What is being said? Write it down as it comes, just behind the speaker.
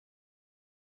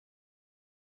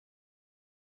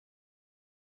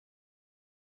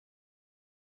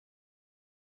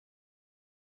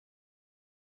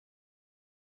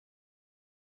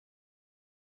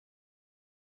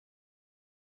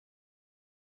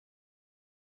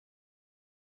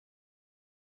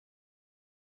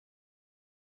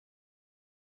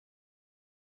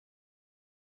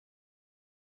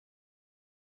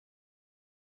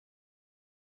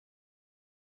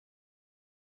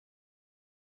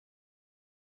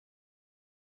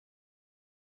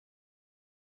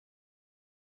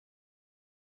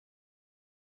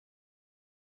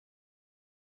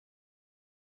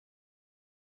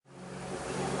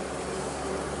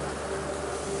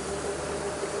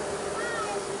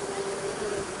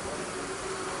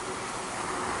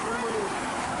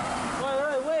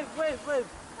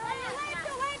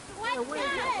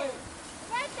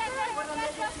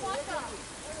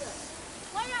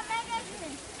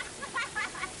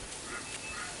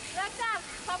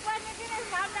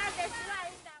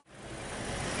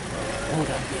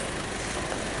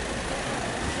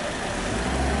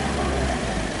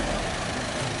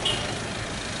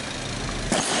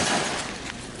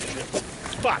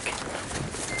Fuck.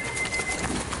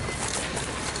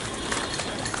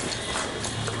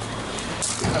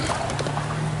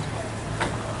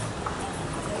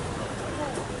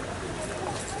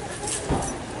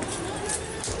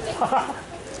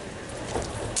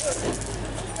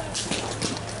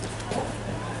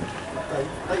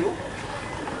 Tayo.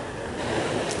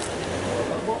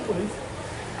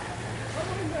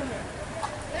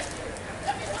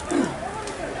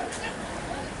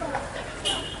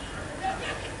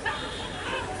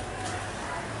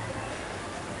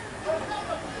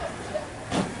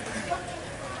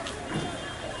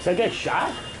 Is that guy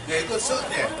shot? Yeah, he got shot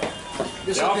there.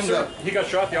 They The shot him officer, there. he got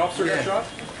shot? The officer got Yeah. shot?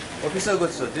 Officer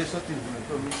got shot. They shot him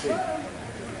from inside.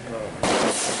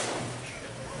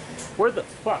 Where the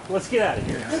fuck? Let's get out of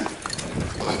here.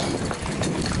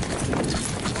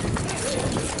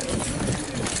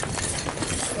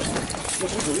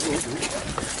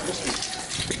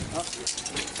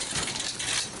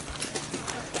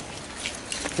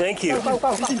 Thank you.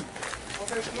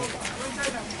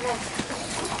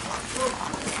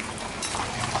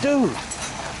 Dude,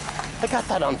 I got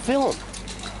that on film.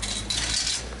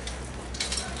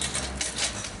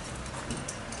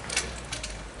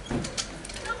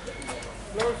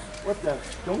 What the?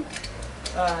 Don't?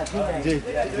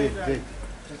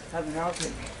 Just having out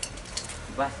with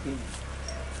basking.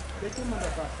 Yes,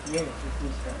 it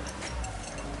is.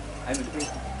 I'm a bit.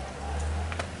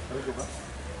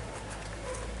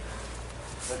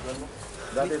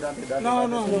 No.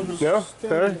 No?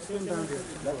 Sorry?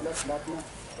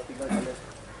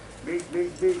 Big.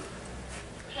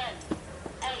 10,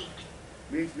 8.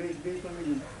 Big.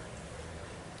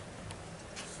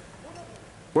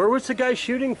 Where was the guy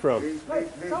shooting from?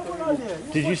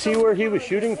 Did you see where he was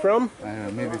shooting from? I don't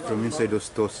know, maybe from inside those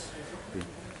stores.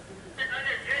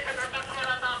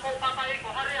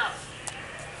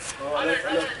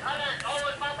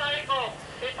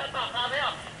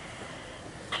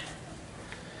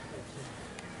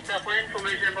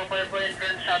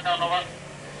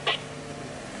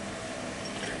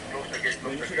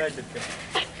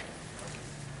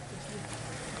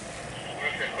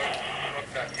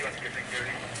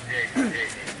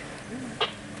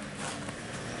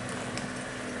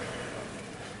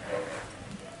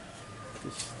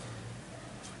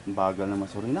 Bagal na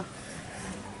masuri na.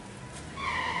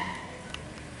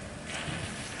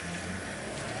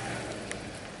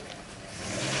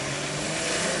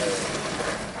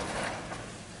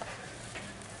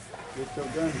 Get your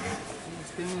gun.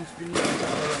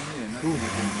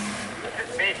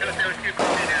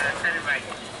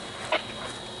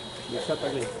 Shot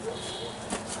again.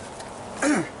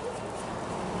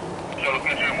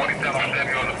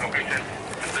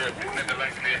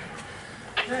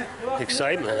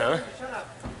 Excitement, huh?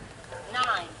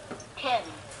 9, 10,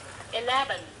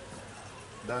 11.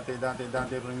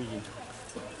 Dante Primigi.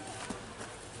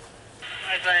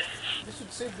 They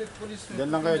should save the police. Diyan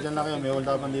lang kayo. May hold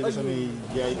upan dito sa may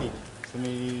GIT. Sa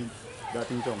may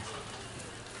dating chong.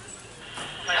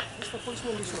 Basta police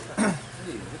mo lisod.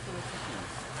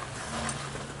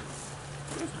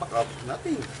 Just back up.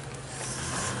 Nothing.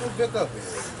 No back up.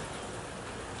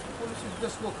 Police should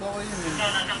just walk away.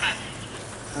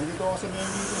 Nandito ako sa main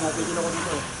meeting. Natigil ako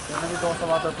dito. Kaya nandito ako sa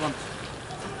waterfront.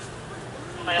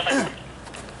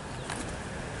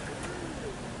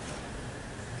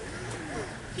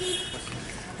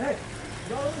 Hey!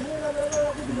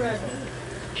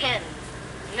 10,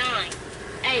 9,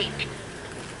 8.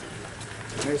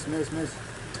 Miss.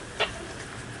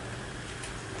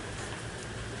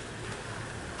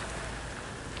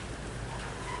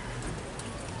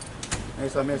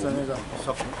 Mesa.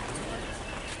 Stop.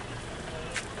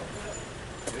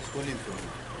 Let's call him from.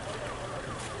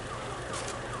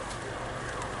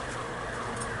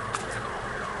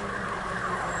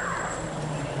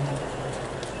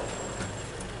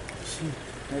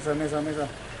 Mesa.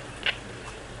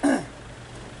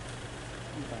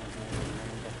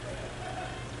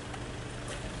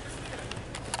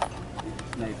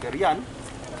 Sniper yan.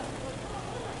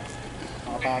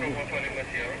 Nakatago.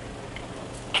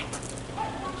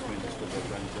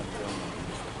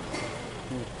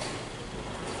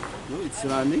 No, it's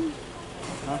running.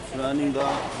 It's running the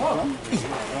drum.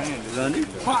 Running.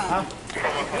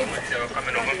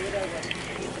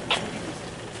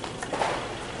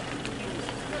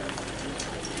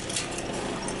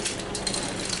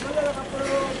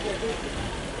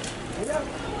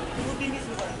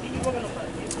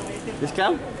 This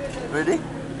cam? Ready?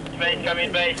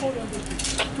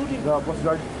 The Coast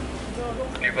Guard.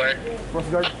 Coast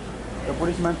Guard. The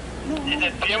policeman. Is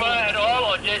it Puma at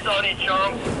all or just only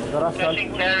Chong,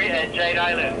 Fishing Carry and Jade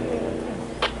Island?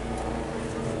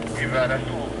 That's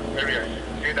two areas,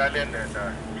 Jade Island and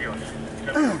Kios.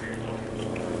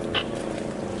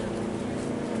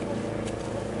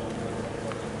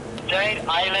 Jade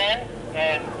Island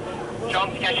and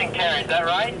Chong's Cash and Carry, is that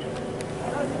right?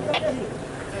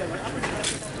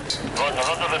 Roger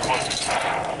that one.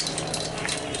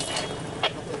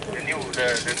 The new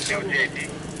JD.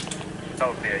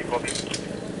 South there, copy.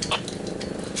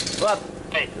 What?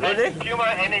 Hey, Ready? let Puma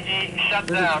Energy shut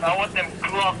down. I want them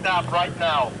clogged up right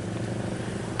now.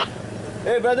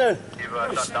 Hey, brother. Give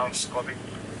shut down, copy.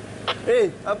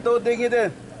 Hey, uploading it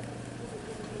in.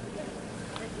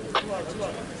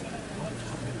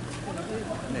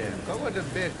 Yeah, cover the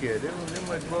back here. They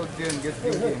might go out there and get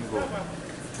the game going.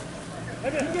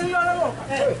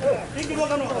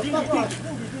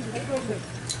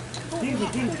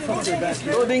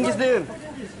 Loading is there.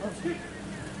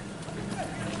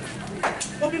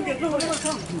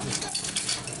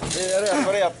 Hey,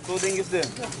 hurry up. Loading is there.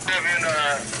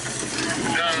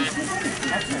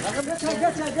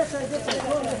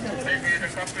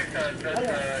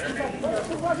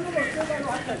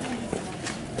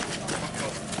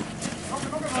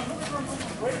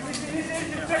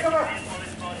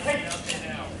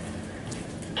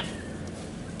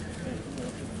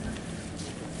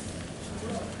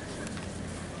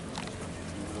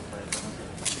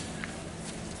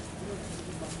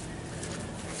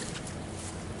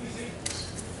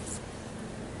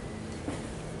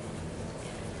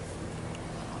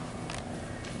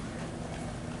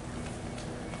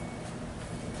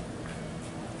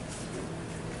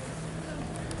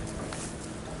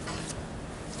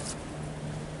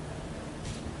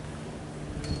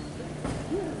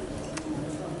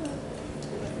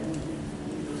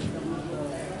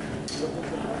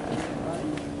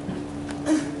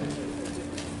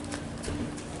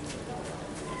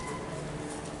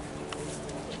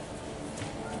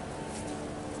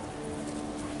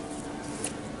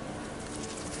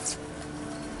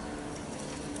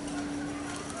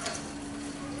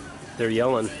 They're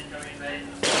yelling.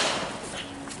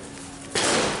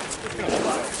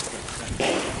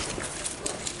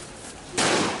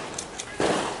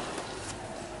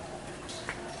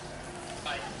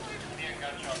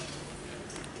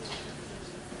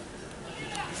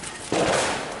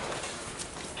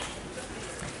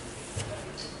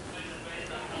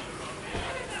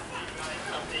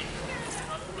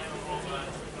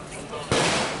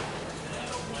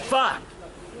 Fuck!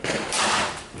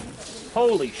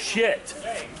 Holy shit!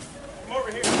 Hey, come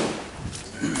over here.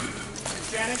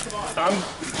 Shannon, come on.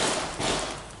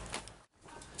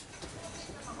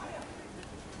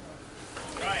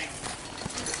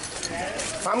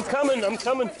 I'm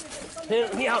coming.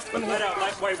 Let me out. Let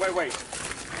out. Wait.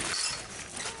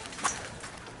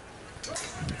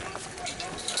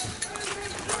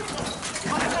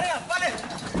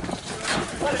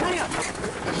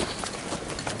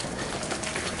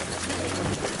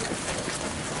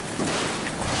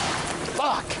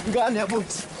 Fuck! Gaan ya,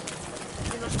 boys.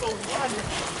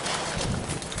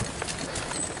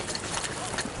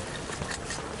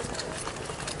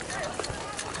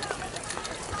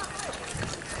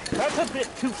 That's a bit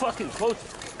too fucking close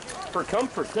for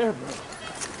comfort there, bro.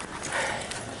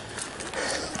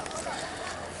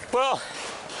 Well,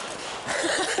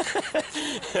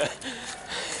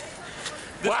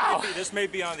 wow. This may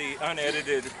be on the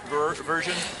unedited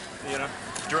version, you know,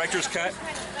 director's cut.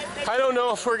 I don't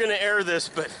know if we're gonna air this,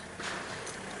 but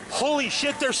holy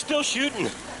shit, they're still shooting.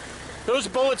 Those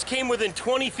bullets came within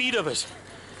 20 feet of us,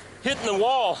 hitting the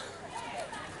wall.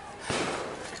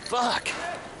 Fuck.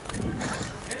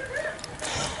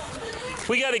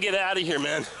 We gotta get out of here,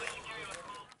 man.